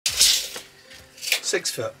6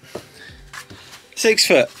 foot. 6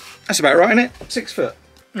 foot. That's about right, isn't it? 6 foot.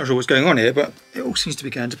 Not sure what's going on here, but it all seems to be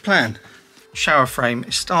going to plan. Shower frame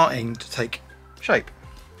is starting to take shape.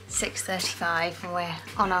 6:35 and we're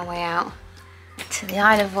on our way out to the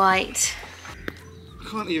Isle of Wight. I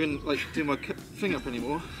can't even like do my thing up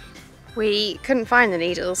anymore. We couldn't find the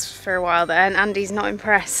needles for a while there and Andy's not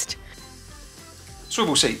impressed.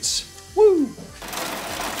 Swivel seats. Woo!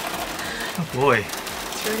 Oh boy.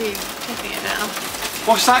 It's really taking it now.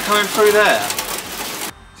 What's that coming through there?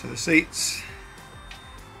 So the seats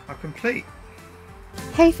are complete.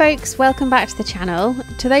 Hey folks, welcome back to the channel.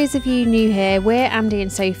 To those of you new here, we're Andy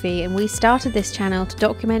and Sophie and we started this channel to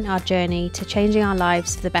document our journey to changing our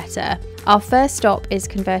lives for the better. Our first stop is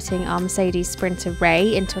converting our Mercedes Sprinter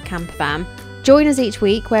Ray into a camper van. Join us each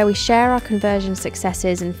week where we share our conversion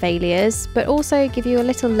successes and failures, but also give you a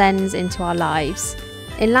little lens into our lives.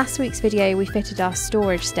 In last week's video we fitted our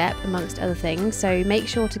storage step amongst other things, so make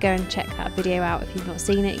sure to go and check that video out if you've not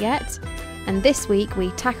seen it yet. And this week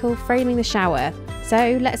we tackle framing the shower,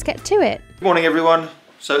 so let's get to it. Good morning everyone.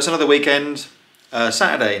 So it's another weekend,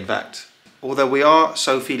 Saturday in fact, although we are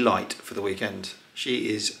Sophie light for the weekend.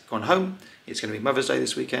 She is gone home, it's going to be Mother's Day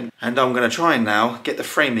this weekend, and I'm going to try and now get the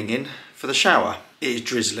framing in for the shower. It is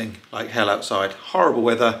drizzling like hell outside, horrible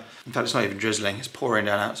weather. In fact it's not even drizzling, it's pouring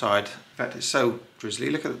down outside. In fact it's so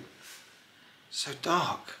drizzly, look at it, so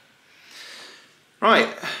dark. Right,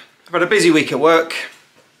 I've had a busy week at work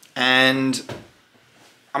and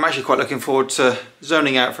I'm actually quite looking forward to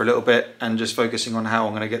zoning out for a little bit and just focusing on how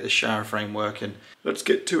I'm going to get this shower frame working. Let's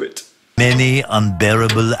get to it. Many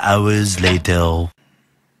unbearable hours later.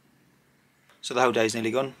 So the whole day's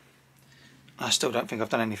nearly gone. I still don't think I've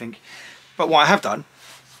done anything. But what I have done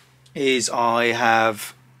is I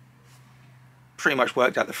have pretty much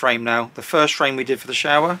worked out the frame now. The first frame we did for the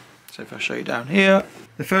shower, so if I show you down here,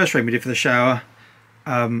 the first frame we did for the shower,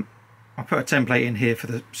 I put a template in here for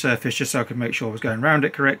the surface just so I could make sure I was going around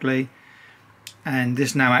it correctly, and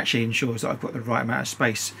this now actually ensures that I've got the right amount of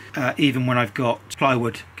space even when I've got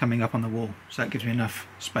plywood coming up on the wall, so that gives me enough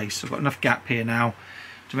space. I've got enough gap here now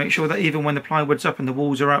to make sure that even when the plywood's up and the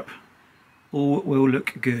walls are up, all will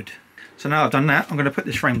look good. So now I've done that, I'm going to put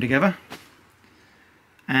this frame together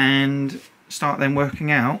and start then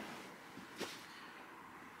working out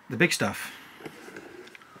the big stuff.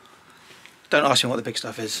 Don't ask me what the big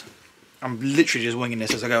stuff is. I'm literally just winging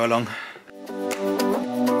this as I go along.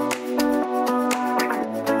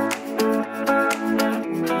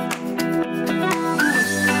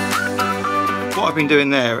 What I've been doing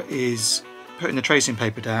there is putting the tracing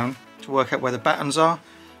paper down to work out where the battens are,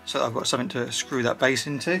 so that I've got something to screw that base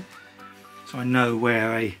into, so I know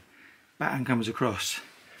where a batten comes across.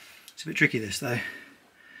 It's a bit tricky this though.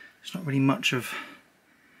 There's not really much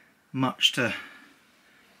to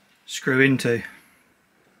screw into.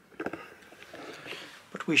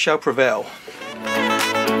 But we shall prevail.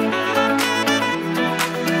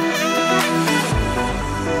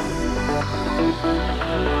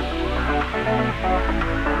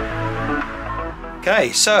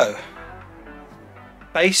 Okay, so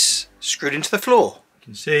base screwed into the floor. You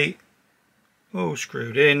can see all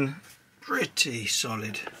screwed in, pretty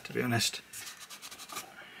solid to be honest.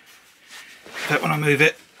 But when I move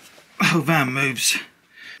it, the whole van moves.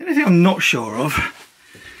 The only thing I'm not sure of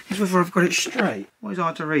is whether I've got it straight. Always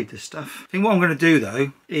hard to read this stuff. I think what I'm going to do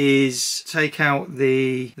though is take out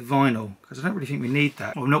the vinyl, because I don't really think we need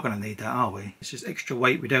that. Well, we're not going to need that, are we? It's just extra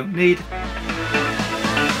weight we don't need.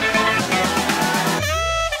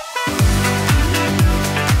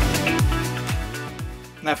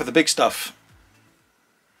 Now for the big stuff.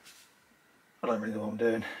 I don't really know what I'm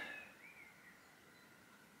doing.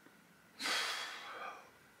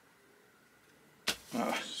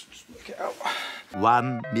 Oh, just work it out.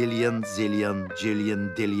 1 million zillion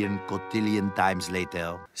jillion dillion cotillion times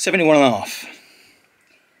later. 71.5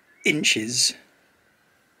 inches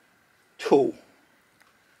tall.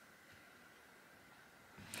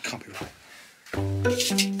 Can't be right.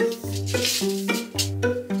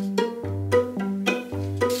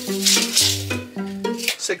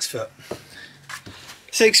 Six foot.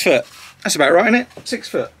 6 foot. That's about right, isn't it? 6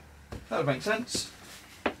 foot. That would make sense.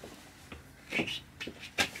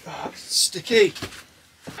 Oh, it's sticky.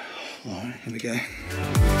 Alright, here we go.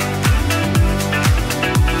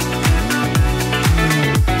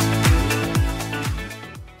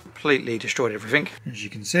 Completely destroyed everything. As you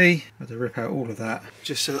can see, I had to rip out all of that.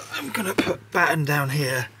 Just so that I'm going to put batten down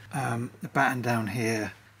here, the batten down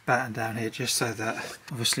here, batten down here, just so that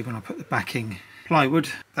obviously when I put the backing plywood,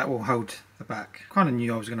 that will hold the back. Kind of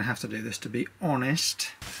knew I was going to have to do this, to be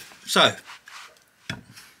honest. So,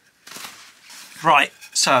 right,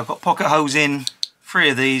 so I've got pocket holes in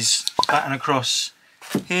 3 of these batten across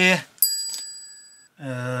here,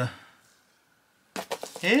 here,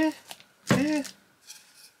 here,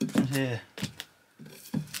 and here,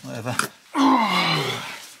 whatever.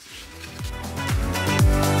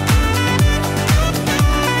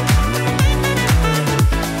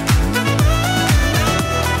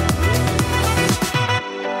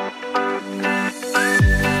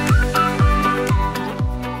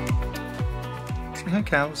 Hi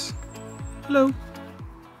cows. Hello.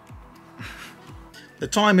 The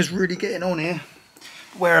time is really getting on here.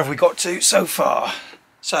 Where have we got to so far?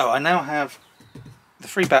 So I now have the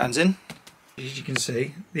 3 battens in. As you can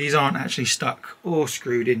see, these aren't actually stuck or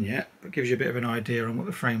screwed in yet, but gives you a bit of an idea on what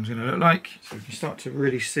the frame's going to look like. So you can start to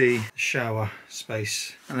really see the shower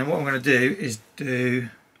space. And then what I'm going to do is do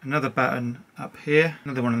another batten up here,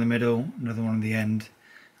 another one in the middle, another one at the end.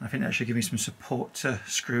 And I think that should give me some support to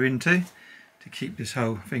screw into to keep this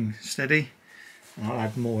whole thing steady. And I'll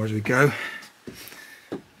add more as we go.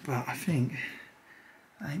 But I think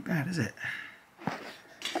that ain't bad, is it?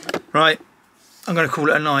 Right, I'm going to call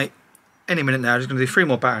it a night. Any minute now, I'm just going to do 3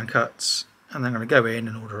 more batten cuts, and then I'm going to go in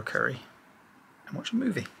and order a curry and watch a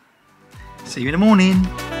movie. See you in the morning.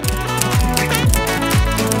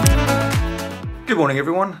 Good morning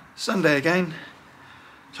everyone, Sunday again.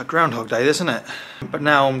 It's like Groundhog Day, isn't it? But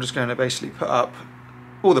now I'm just going to basically put up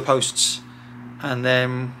all the posts and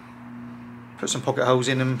then put some pocket holes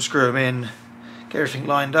in them, screw them in, get everything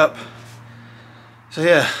lined up. So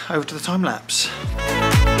yeah, over to the time lapse.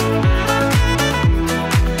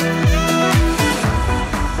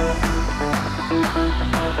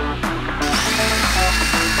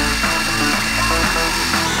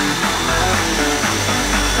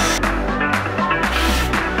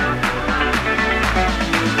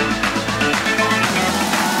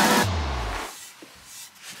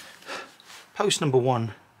 Post number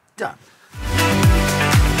 1 done.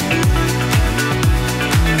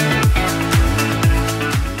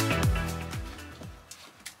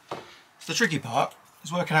 The tricky part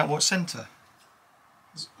is working out what centre.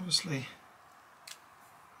 Obviously,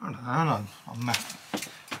 I don't know, I'm a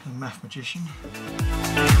math magician.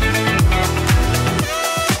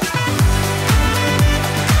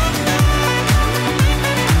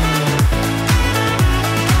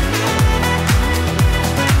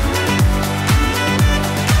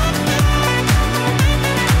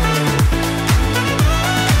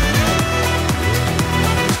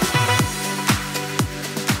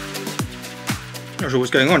 Not sure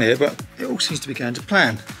what's going on here, but it all seems to be going to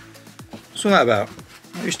plan. What's all that about?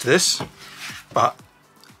 Not used to this, but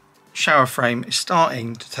shower frame is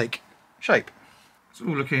starting to take shape. It's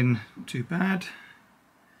all looking not too bad.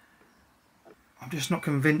 I'm just not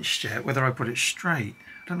convinced yet whether I put it straight.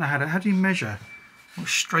 I don't know how do you measure what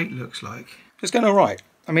straight looks like? It's going all right.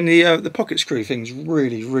 I mean, the pocket screw thing's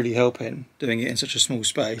really helping doing it in such a small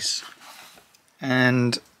space,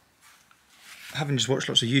 and having just watched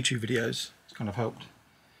lots of YouTube videos, kind of helped.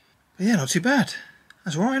 But yeah, not too bad.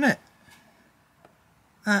 That's all right, isn't it?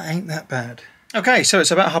 That ain't that bad. Okay, so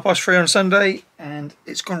it's about 3:30 on Sunday and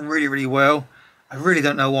it's gone really well. I really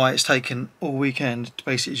don't know why it's taken all weekend to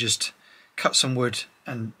basically just cut some wood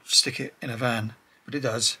and stick it in a van, but it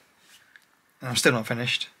does. And I'm still not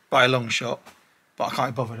finished by a long shot, but I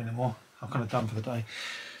can't be bothered anymore. I'm kind of done for the day.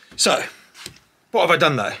 So, what have I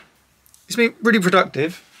done though? It's been really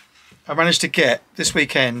productive. I managed to get this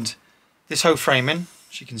weekend this whole framing,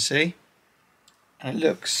 as you can see, and it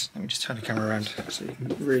looks, let me just turn the camera around so you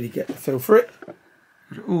can really get the feel for it.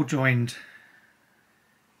 Got it all joined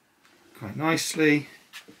quite nicely,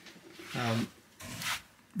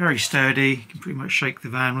 very sturdy, you can pretty much shake the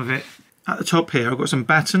van with it. At the top here I've got some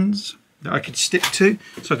battens that I could stick to,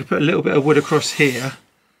 so I could put a little bit of wood across here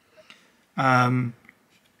and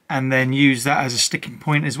then use that as a sticking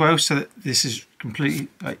point as well, so that this is completely,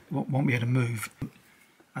 like, won't be able to move.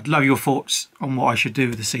 I'd love your thoughts on what I should do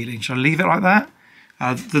with the ceiling. Should I leave it like that?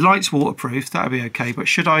 The light's waterproof, that'll be okay, but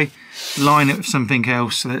should I line it with something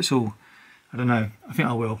else so that it's all, I don't know, I think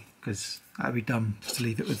I will, because that'd be dumb just to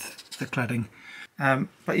leave it with the cladding.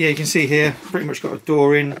 But yeah, you can see here, pretty much got a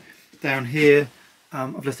door in down here.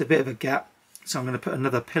 I've left a bit of a gap, so I'm going to put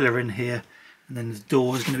another pillar in here, and then the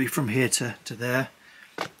door is going to be from here to there.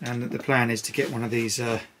 And the plan is to get one of these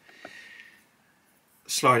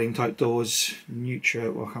sliding type doors,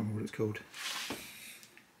 Nutra, well, I can't remember what it's called.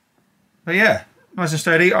 But yeah, nice and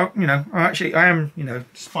sturdy. I am,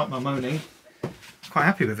 despite my moaning, quite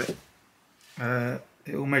happy with it.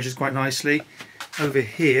 It all measures quite nicely. Over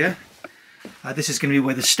here, this is going to be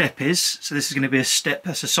where the step is. So this is going to be a step,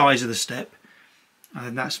 that's the size of the step.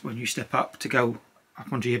 And that's when you step up to go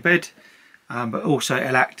up onto your bed. But also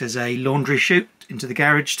it'll act as a laundry chute. into the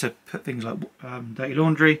garage to put things like dirty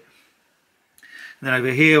laundry. And then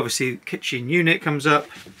over here, obviously, the kitchen unit comes up,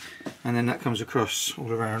 and then that comes across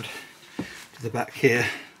all around to the back here.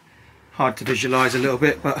 Hard to visualise a little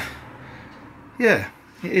bit, but yeah,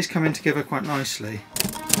 it is coming together quite nicely.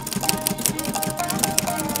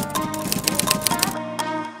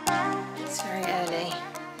 It's very early.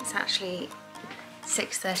 It's actually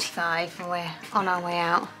 6:35 and we're on our way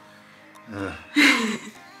out.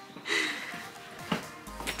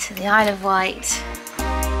 To the Isle of Wight.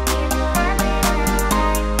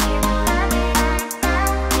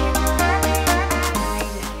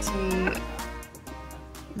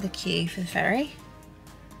 The queue for the ferry.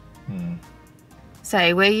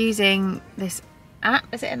 So we're using this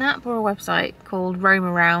app. Is it an app or a website called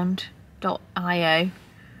roamaround.io,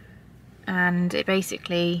 and it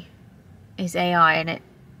basically is AI, and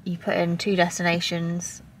you put in 2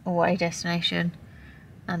 destinations or a destination.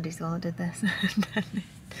 Andy's the one that did this.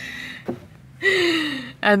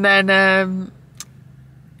 And then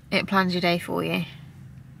it plans your day for you.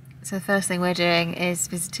 So the first thing we're doing is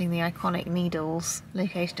visiting the iconic Needles,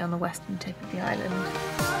 located on the western tip of the island.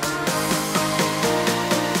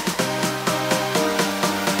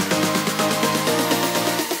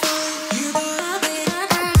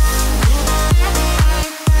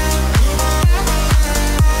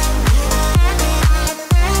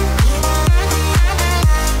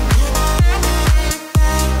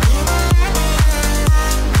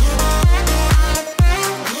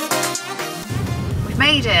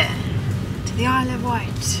 Made it to the Isle of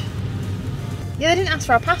Wight. Yeah, they didn't ask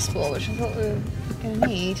for our passport, which I thought we were going to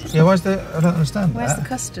need. Yeah, why's the... I don't understand Where's the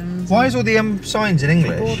customs? Why is all the signs in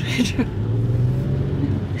English?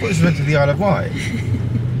 What is meant to the Isle of Wight?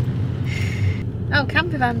 Oh,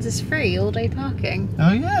 camper vans is free, all day parking.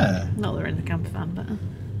 Oh yeah. Not that we're in the camper van, but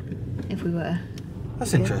if we were.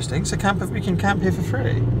 That's interesting. So we can camp here for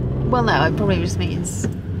free? Well, no, it probably just means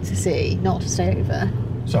to see, not to stay over.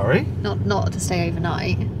 Sorry? Not to stay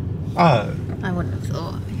overnight. Oh. I wouldn't have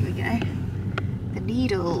thought. Here we go. The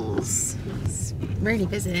Needles. It's really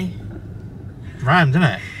busy. Rammed, isn't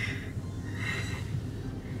it?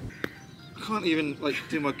 I can't even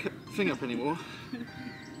do my thing up anymore.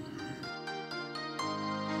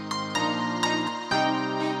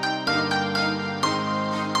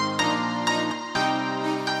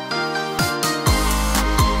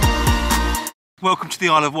 Welcome to the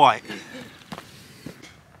Isle of Wight.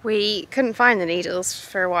 We couldn't find the Needles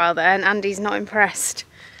for a while there, and Andy's not impressed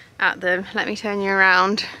at them. Let me turn you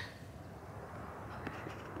around.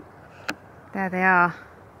 There they are.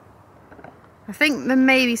 I think there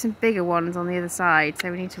may be some bigger ones on the other side, so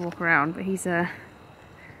we need to walk around, but he's not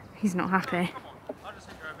happy. I just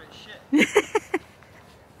think they're a bit shit.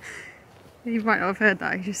 You might not have heard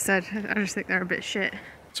that, he just said, I just think they're a bit shit.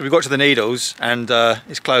 So we got to the Needles and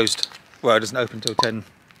it's closed. Well, it doesn't open until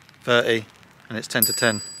 10:30 and it's 10 to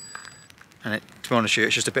 10. And to be honest with you,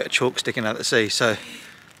 it's just a bit of chalk sticking out at the sea, so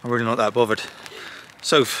I'm really not that bothered.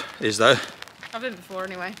 Soph is though. I've been before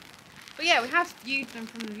anyway. But yeah, we have viewed them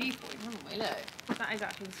from the viewpoint, haven't we? Look, that is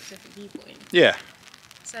actually the specific viewpoint. Yeah.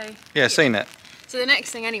 So yeah, seen it. So the next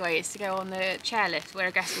thing anyway is to go on the chairlift where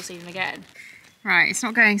I guess we'll see them again. Right, it's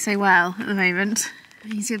not going so well at the moment.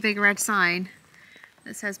 You see a big red sign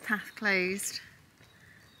that says path closed.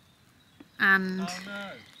 And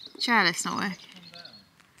chairlift's not working.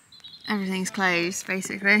 Everything's closed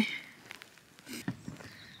basically.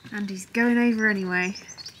 And he's going over anyway.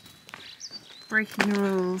 Breaking the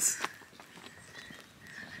rules.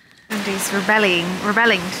 And he's rebelling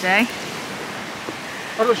today.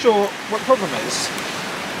 I'm not sure what the problem is.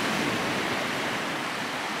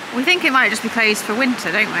 We think it might just be closed for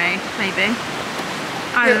winter, don't we? Maybe.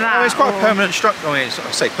 Either that, I mean, it's quite or... a permanent structure. I mean,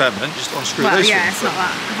 I say permanent, just unscrew well, those yeah, things, it's not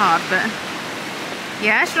that hard, but...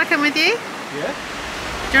 Yeah, should I come with you? Yeah.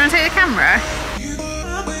 Do you want to take the camera?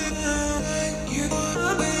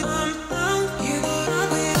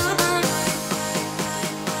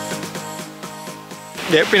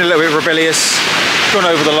 Yeah, been a little bit rebellious, gone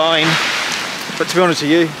over the line, but to be honest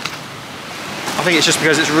with you, I think it's just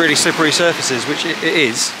because it's really slippery surfaces, which it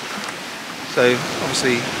is. So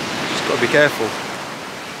obviously, just got to be careful.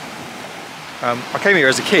 I came here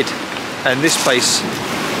as a kid, and this place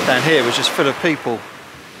down here was just full of people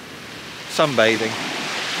sunbathing.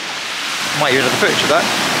 Might even have the footage of that.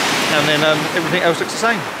 And then everything else looks the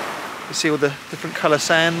same. You see all the different colour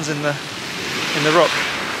sands in the rock.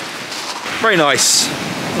 Very nice.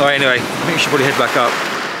 Alright, anyway, I think we should probably head back up.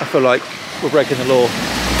 I feel like we're breaking the law.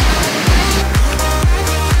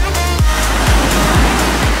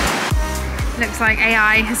 Looks like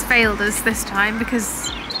AI has failed us this time because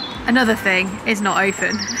another thing is not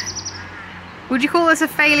open. Would you call this a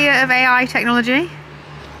failure of AI technology?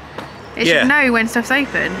 It should know when stuff's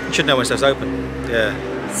open. It should know when stuff's open. Yeah.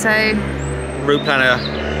 So. Route planner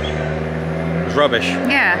was rubbish.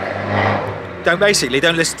 Yeah. Don't listen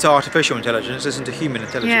to artificial intelligence. Listen to human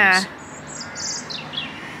intelligence. Yeah.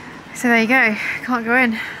 So there you go. Can't go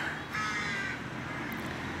in.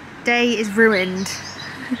 Day is ruined.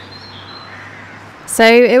 So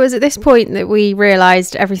it was at this point that we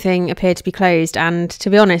realised everything appeared to be closed, and to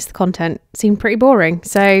be honest, the content seemed pretty boring.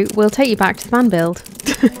 So we'll take you back to the van build.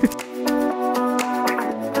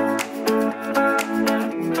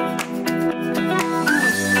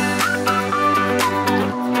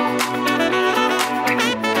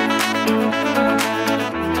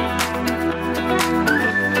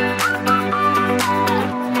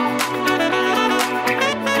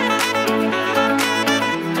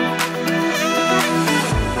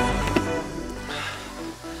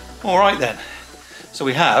 Alright then, so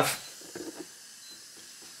we have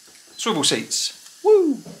swivel seats,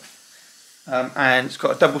 woo! And it's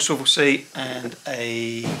got a double swivel seat and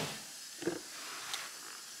a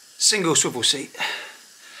single swivel seat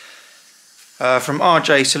from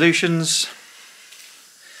RJ Solutions,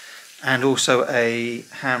 and also a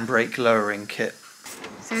handbrake lowering kit.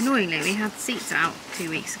 So annoyingly, we had the seats out 2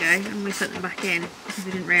 weeks ago and we put them back in because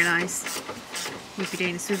we didn't realise we'd be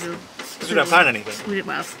doing a swivel. Because we don't plan anything.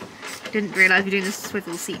 Didn't realise we're doing the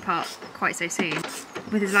swivel seat part quite so soon.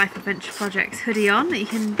 With his Life Adventure Projects hoodie on that you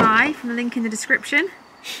can buy from the link in the description.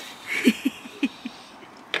 You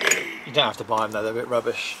don't have to buy them though, they're a bit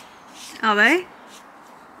rubbish. Are they?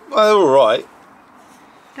 Well, they're alright.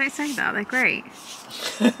 Don't say that, they're great.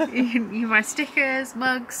 you can buy stickers,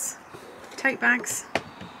 mugs, tote bags.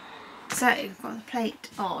 So, we've got the plate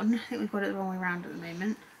on. I think we've got it the wrong way around at the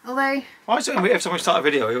moment. Although... Why is it every time we start a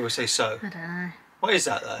video we always say so? I don't know. What is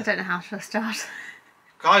that though? I don't know how to start.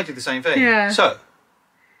 I do the same thing. Yeah. So.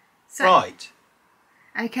 Right.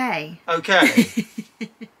 Okay. Okay.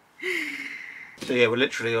 So yeah, we're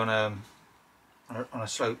literally on a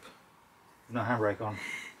slope with no handbrake on.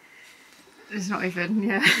 It's not even,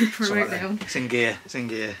 yeah, remotely on. It's in gear, it's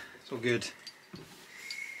all good.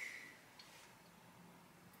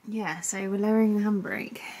 Yeah, so we're lowering the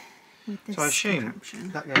handbrake with this So I assume contraption.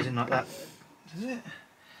 that goes in like that. Does it?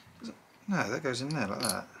 No, that goes in there like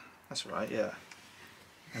that. That's right, yeah.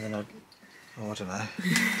 And then I don't know.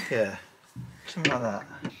 Yeah, something like that.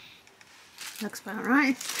 Looks about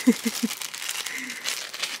right.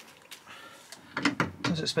 I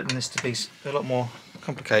was expecting this to be a lot more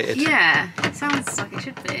complicated. Yeah, it sounds like it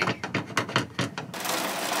should be.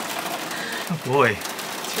 Oh boy.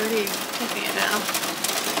 It's really taking it down.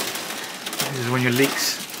 This is when your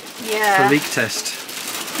leaks. Yeah. The leak test.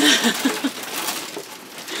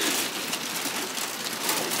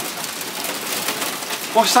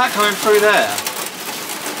 What's that coming through there?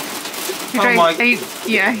 You're oh my...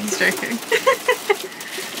 Yeah, he's joking.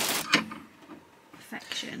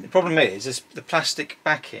 Perfection. The problem is the plastic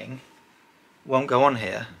backing won't go on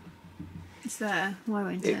here. It's there. Why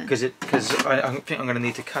won't it? Because I think I'm going to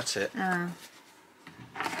need to cut it. Ah.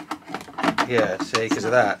 Yeah, see, because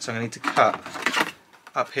of that. So I'm going to need to cut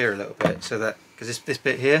up here a little bit so that, because this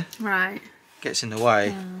bit here gets in the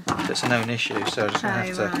way. So it's a known issue, so I'm just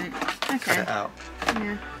going to have to cut it out.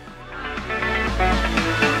 Yeah.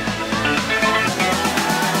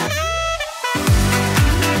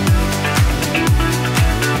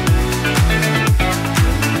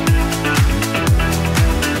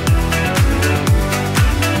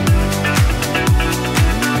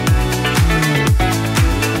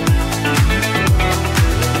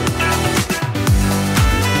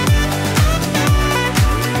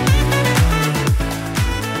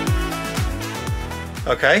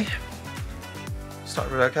 Okay.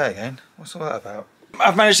 Started really okay again. What's all that about?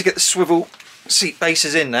 I've managed to get the swivel seat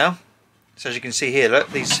bases in now. So as you can see here,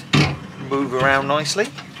 look, these move around nicely.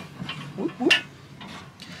 Whoop, whoop.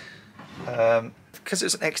 Because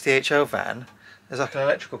it's an XDHL van, there's like an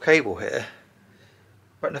electrical cable here,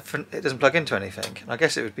 but it doesn't plug into anything. I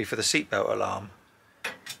guess it would be for the seatbelt alarm.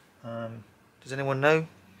 Does anyone know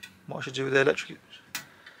what I should do with the electric?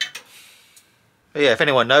 But yeah, if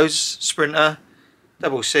anyone knows, Sprinter,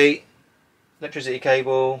 double seat, electricity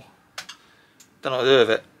cable, don't know what to do with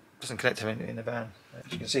it. Doesn't connect to anything in the van.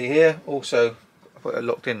 As you can see here, also I've got it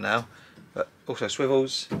locked in now, but also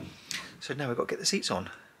swivels. So now we've got to get the seats on.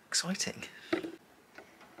 Exciting.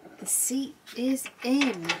 The seat is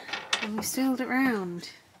in, and we've swirled it round.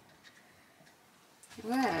 It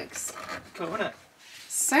works. Cool, isn't it?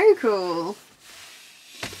 So cool.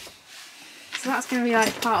 So that's going to be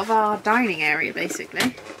like part of our dining area,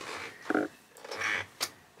 basically.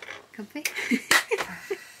 Comfy.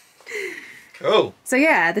 Cool. So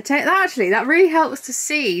yeah, that really helps to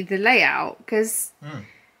see the layout, because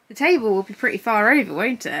the table will be pretty far over,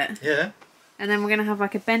 won't it? Yeah. And then we're going to have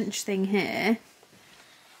like a bench thing here.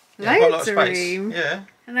 Yeah, Loads of of space. room. Yeah.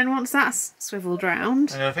 And then once that's swiveled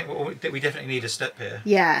round. And I think we definitely need a step here.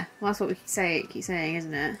 Yeah, well, that's what we keep saying,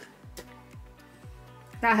 isn't it?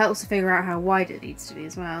 That helps to figure out how wide it needs to be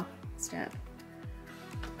as well. Step.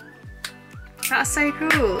 That's so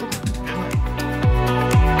cool.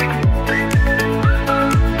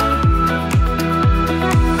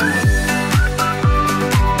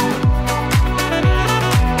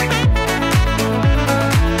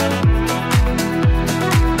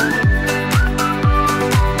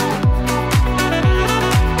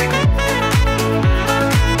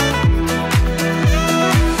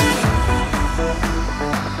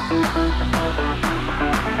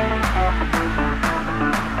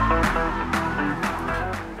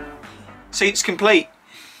 Seats complete.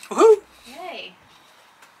 Woohoo! Yay.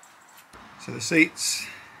 So the seats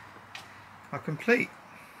are complete.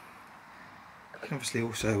 You can obviously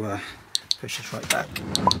also push this right back.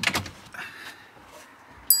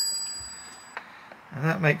 And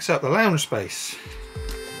that makes up the lounge space.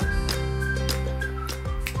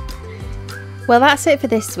 Well, that's it for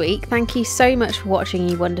this week. Thank you so much for watching,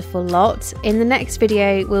 you wonderful lot. In the next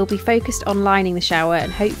video, we'll be focused on lining the shower and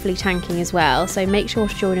hopefully tanking as well. So make sure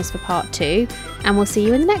to join us for part 2, and we'll see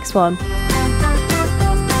you in the next one.